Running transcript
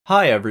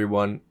Hi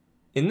everyone.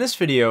 In this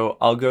video,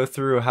 I'll go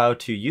through how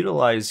to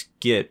utilize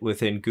Git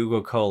within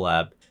Google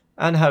Colab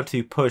and how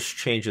to push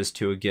changes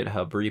to a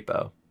GitHub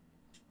repo.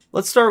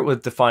 Let's start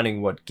with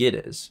defining what Git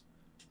is.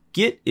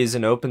 Git is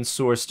an open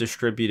source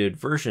distributed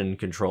version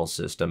control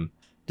system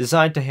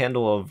designed to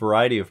handle a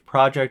variety of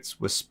projects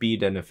with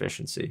speed and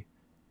efficiency.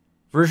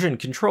 Version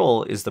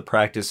control is the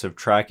practice of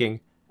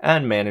tracking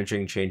and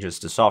managing changes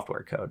to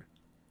software code.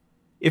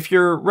 If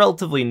you're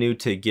relatively new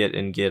to Git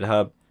and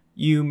GitHub,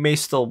 you may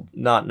still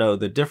not know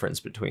the difference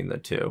between the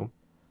two.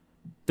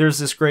 There's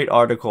this great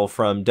article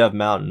from Dev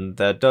Mountain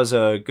that does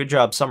a good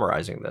job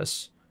summarizing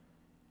this.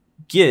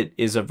 Git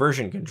is a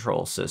version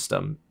control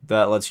system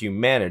that lets you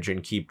manage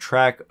and keep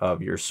track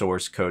of your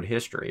source code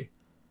history,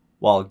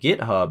 while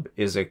GitHub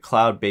is a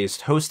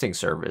cloud-based hosting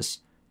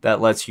service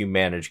that lets you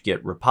manage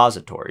Git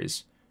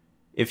repositories.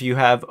 If you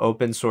have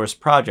open source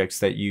projects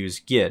that use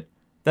Git,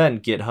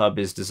 then GitHub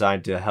is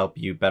designed to help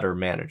you better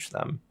manage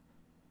them.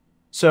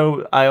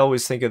 So I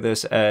always think of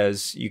this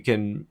as you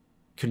can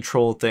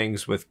control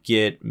things with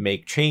Git,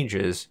 make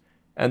changes,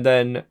 and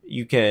then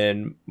you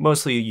can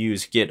mostly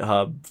use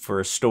GitHub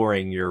for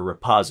storing your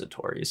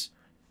repositories.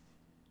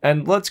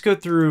 And let's go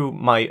through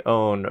my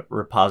own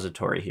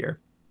repository here.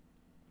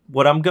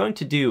 What I'm going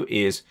to do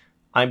is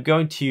I'm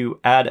going to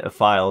add a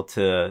file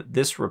to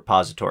this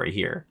repository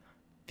here,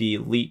 the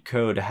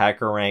LeetCode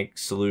HackerRank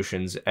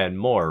Solutions and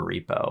More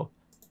repo.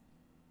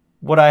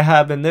 What I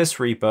have in this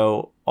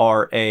repo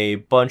are a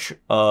bunch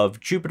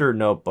of Jupyter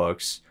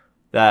notebooks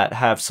that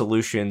have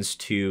solutions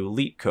to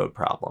LeetCode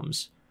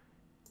problems.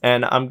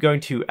 And I'm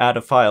going to add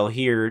a file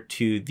here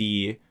to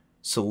the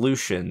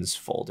solutions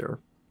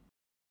folder.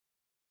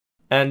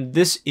 And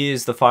this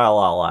is the file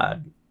I'll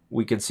add.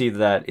 We can see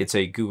that it's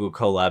a Google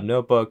Colab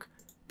notebook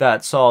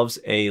that solves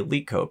a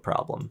LeetCode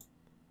problem.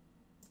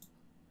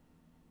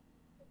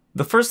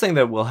 The first thing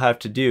that we'll have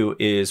to do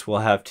is we'll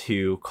have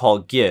to call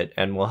Git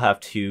and we'll have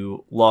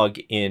to log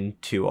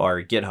into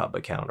our GitHub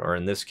account, or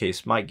in this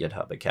case, my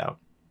GitHub account.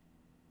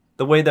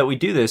 The way that we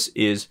do this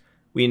is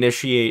we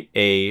initiate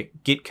a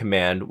Git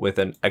command with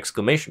an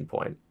exclamation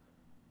point.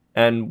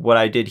 And what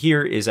I did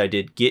here is I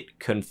did git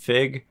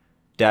config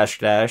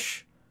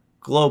 --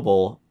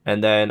 global,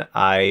 and then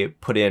I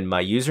put in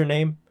my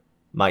username,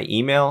 my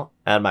email,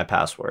 and my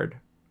password,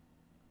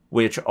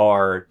 which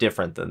are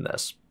different than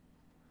this.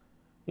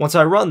 Once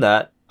I run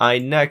that, I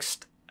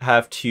next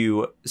have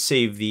to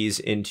save these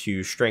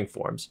into string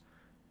forms.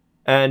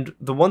 And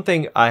the one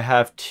thing I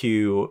have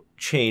to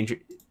change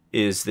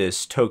is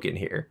this token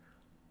here.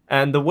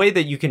 And the way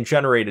that you can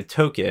generate a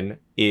token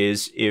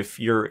is if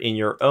you're in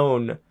your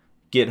own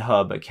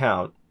GitHub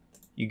account,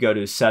 you go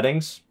to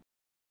Settings,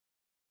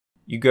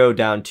 you go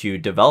down to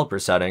Developer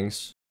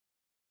Settings,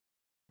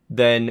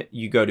 then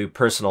you go to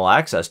Personal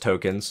Access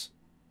Tokens,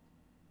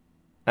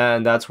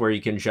 and that's where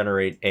you can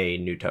generate a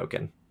new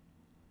token.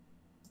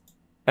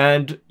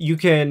 And you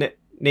can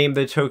name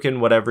the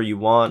token whatever you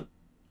want.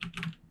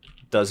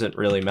 Doesn't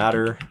really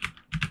matter.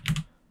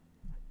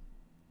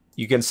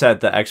 You can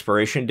set the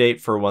expiration date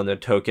for when the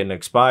token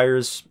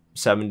expires,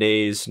 7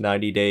 days,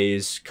 90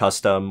 days,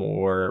 custom,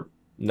 or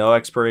no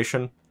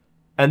expiration.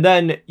 And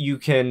then you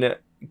can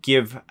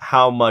give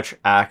how much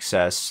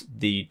access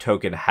the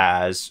token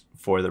has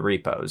for the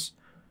repos.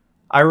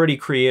 I already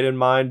created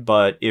mine,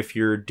 but if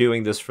you're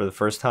doing this for the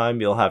first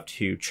time, you'll have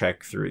to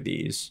check through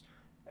these.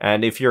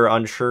 And if you're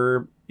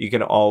unsure, you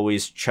can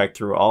always check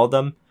through all of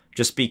them.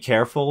 Just be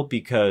careful,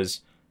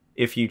 because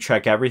if you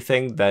check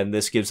everything, then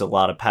this gives a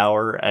lot of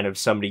power. And if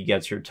somebody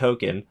gets your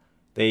token,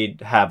 they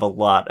have a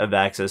lot of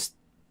access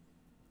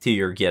to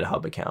your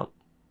GitHub account.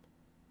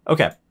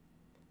 Okay,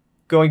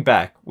 going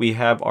back, we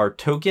have our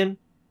token,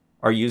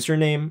 our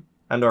username,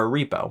 and our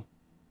repo.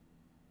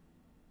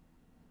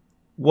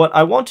 What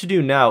I want to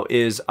do now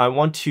is I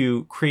want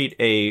to create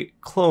a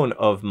clone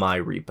of my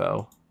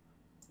repo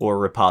or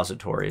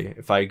repository.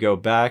 If I go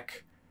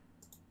back,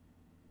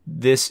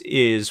 this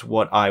is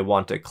what I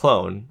want to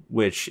clone,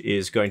 which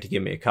is going to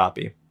give me a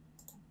copy.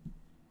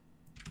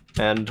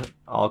 And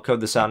I'll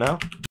code this out now.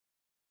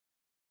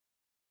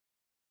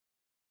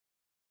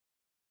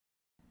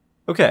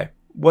 Okay,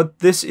 what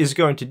this is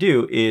going to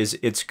do is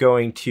it's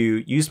going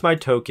to use my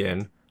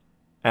token,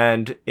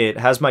 and it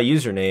has my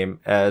username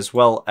as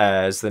well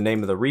as the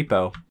name of the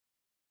repo.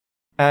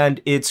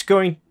 And it's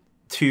going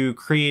to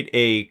create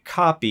a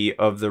copy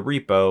of the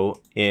repo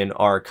in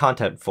our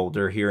content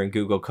folder here in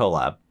Google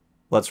Colab.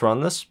 Let's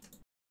run this.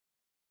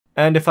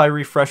 And if I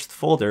refresh the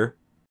folder,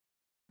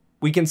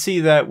 we can see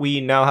that we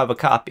now have a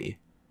copy.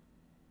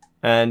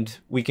 And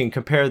we can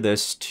compare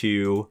this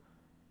to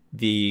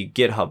the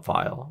GitHub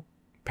file.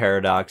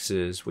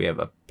 Paradoxes, we have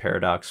a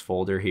paradox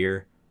folder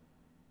here,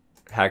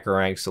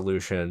 HackerRank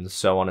Solutions,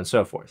 so on and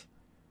so forth.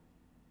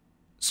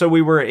 So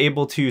we were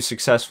able to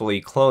successfully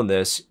clone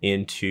this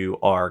into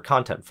our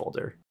content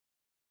folder.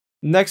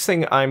 Next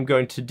thing I'm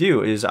going to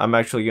do is I'm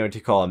actually going to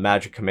call a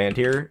magic command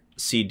here,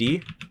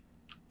 cd,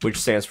 which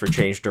stands for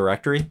change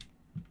directory.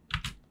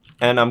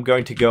 And I'm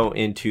going to go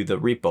into the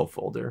repo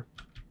folder.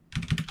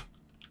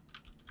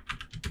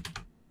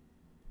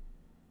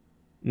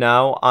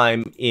 Now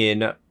I'm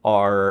in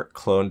our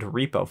cloned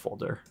repo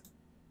folder.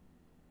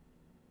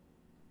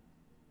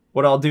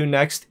 What I'll do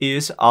next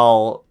is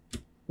I'll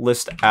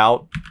list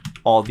out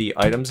all the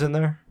items in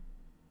there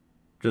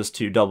just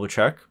to double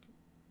check.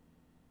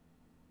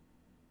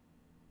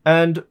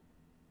 And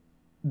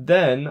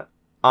then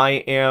I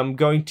am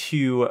going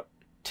to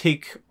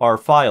take our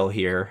file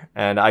here,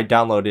 and I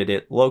downloaded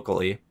it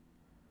locally.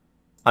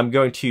 I'm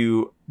going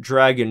to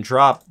drag and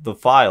drop the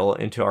file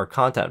into our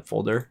content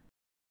folder.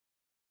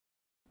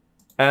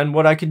 And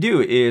what I could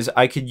do is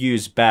I could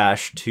use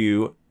bash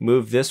to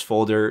move this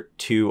folder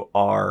to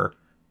our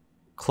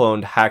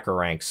cloned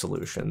HackerRank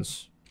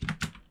solutions.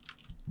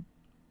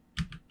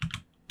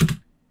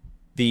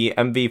 The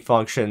mv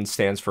function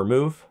stands for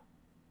move,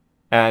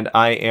 and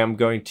I am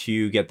going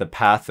to get the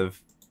path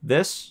of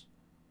this,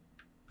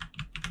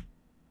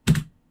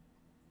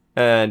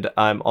 and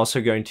I'm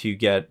also going to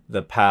get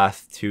the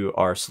path to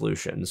our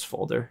solutions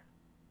folder.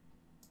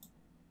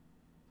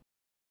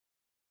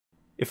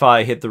 If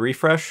I hit the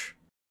refresh,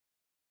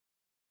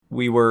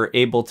 we were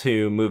able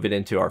to move it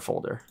into our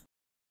folder.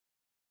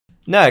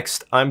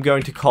 Next, I'm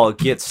going to call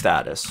git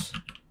status.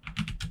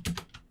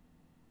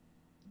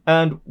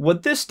 And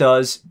what this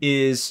does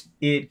is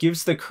it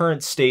gives the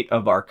current state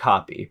of our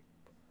copy.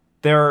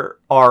 There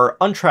are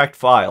untracked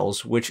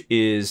files, which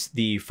is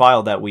the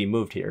file that we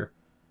moved here.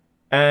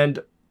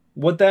 And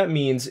what that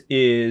means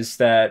is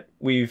that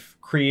we've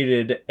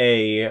made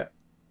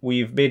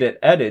an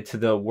edit to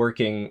the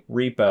working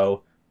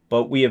repo,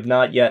 but we have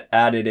not yet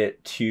added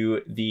it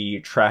to the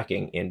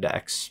tracking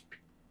index.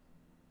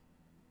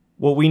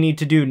 What we need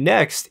to do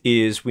next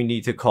is we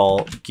need to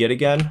call git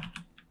again,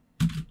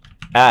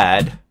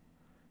 add,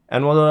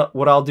 and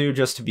what I'll do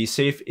just to be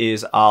safe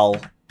is I'll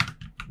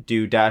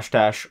do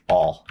 --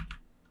 all.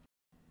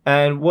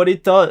 And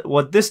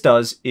what this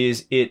does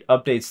is it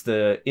updates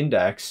the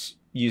index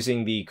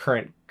using the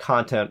current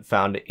content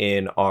found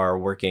in our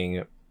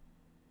working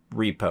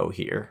repo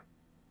here.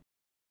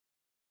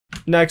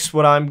 Next,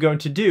 what I'm going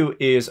to do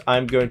is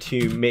I'm going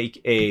to make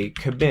a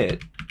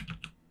commit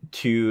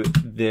to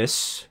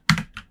this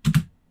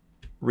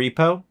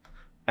repo,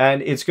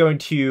 and it's going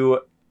to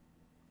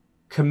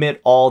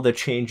commit all the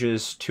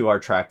changes to our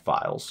track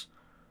files.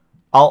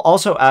 I'll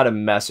also add a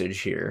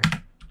message here.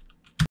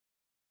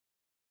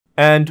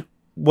 And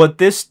what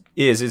this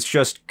is, it's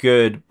just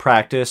good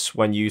practice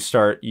when you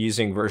start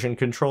using version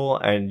control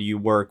and you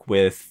work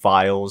with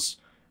files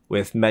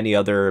with many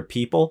other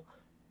people,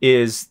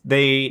 is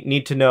they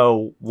need to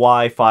know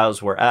why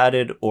files were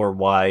added or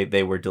why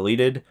they were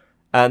deleted,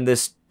 and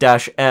this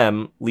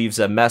 -m leaves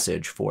a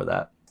message for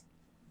that.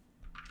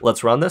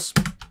 Let's run this.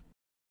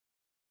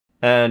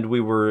 And we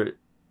were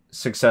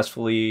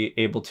successfully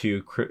able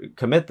to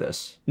commit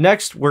this.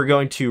 Next, we're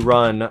going to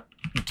run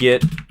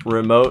git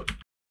remote.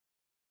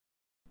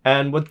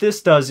 And what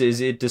this does is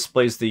it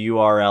displays the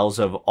URLs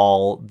of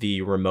all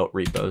the remote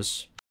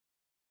repos.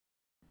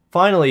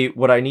 Finally,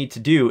 what I need to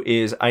do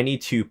is I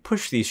need to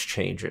push these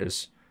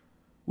changes.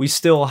 We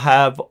still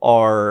have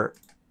our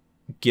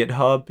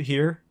GitHub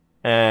here,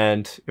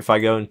 and if I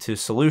go into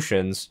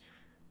solutions,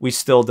 we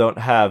still don't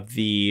have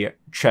the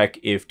check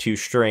if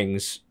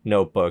toStrings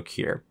notebook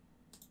here.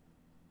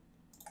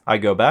 I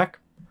go back.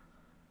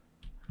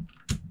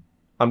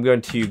 I'm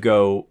going to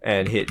go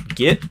and hit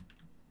git,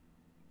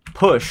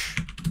 push,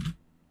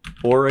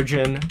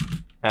 origin,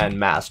 and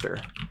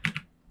master.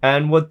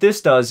 And what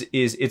this does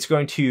is it's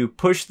going to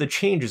push the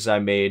changes I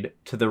made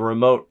to the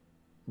remote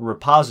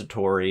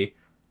repository,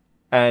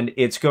 and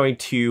it's going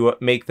to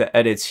make the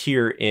edits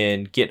here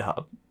in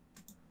GitHub.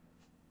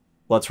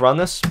 Let's run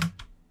this.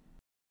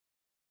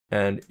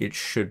 And it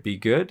should be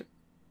good.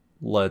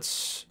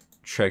 Let's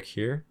check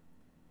here.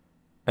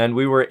 And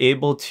we were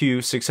able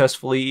to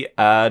successfully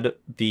add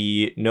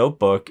the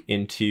notebook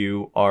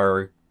into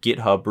our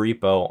GitHub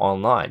repo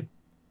online.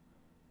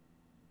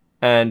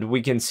 And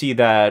we can see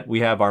that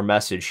we have our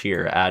message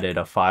here, added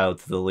a file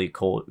to the leak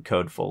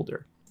code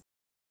folder.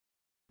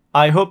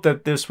 I hope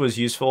that this was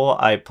useful.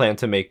 I plan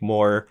to make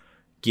more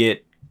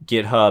Git,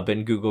 GitHub,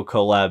 and Google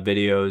Colab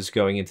videos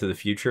going into the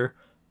future.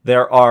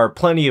 There are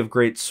plenty of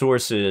great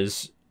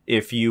sources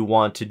if you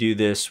want to do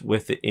this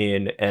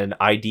within an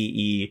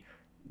IDE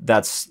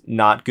that's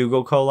not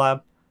Google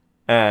Colab.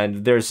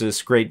 And there's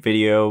this great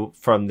video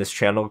from this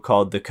channel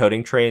called The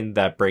Coding Train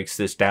that breaks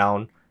this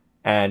down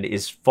and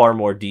is far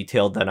more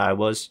detailed than I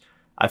was.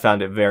 I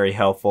found it very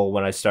helpful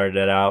when I started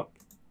it out.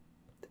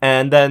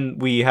 And then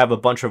we have a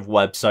bunch of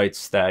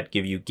websites that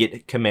give you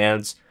Git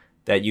commands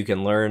that you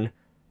can learn,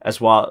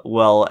 as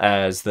well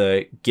as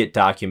the Git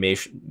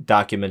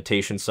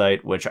documentation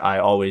site, which I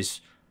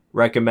always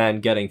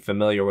recommend getting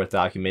familiar with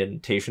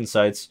documentation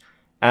sites,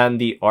 and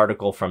the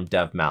article from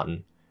Dev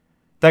Mountain.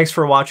 Thanks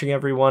for watching,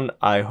 everyone.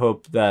 I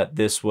hope that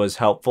this was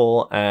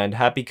helpful, and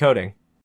happy coding.